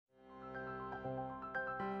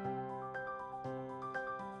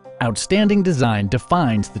Outstanding design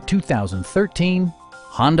defines the 2013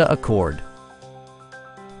 Honda Accord.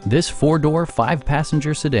 This four-door,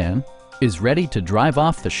 five-passenger sedan is ready to drive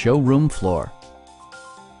off the showroom floor.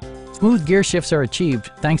 Smooth gear shifts are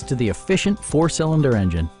achieved thanks to the efficient four-cylinder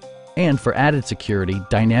engine. And for added security,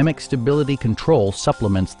 dynamic stability control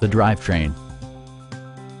supplements the drivetrain.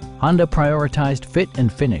 Honda prioritized fit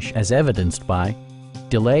and finish as evidenced by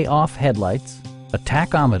delay-off headlights, a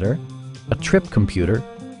tachometer, a trip computer,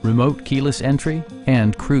 remote keyless entry,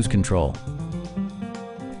 and cruise control.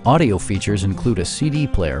 Audio features include a CD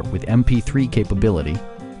player with MP3 capability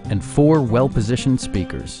and 4 well-positioned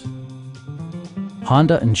speakers.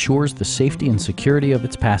 Honda ensures the safety and security of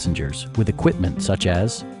its passengers with equipment such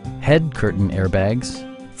as head curtain airbags,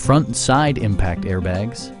 front and side impact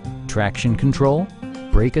airbags, traction control,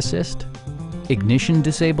 brake assist, ignition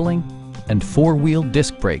disabling, and 4-wheel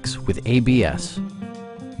disc brakes with ABS.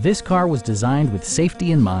 This car was designed with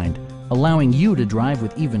safety in mind, allowing you to drive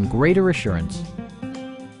with even greater assurance.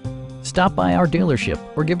 Stop by our dealership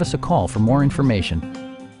or give us a call for more information.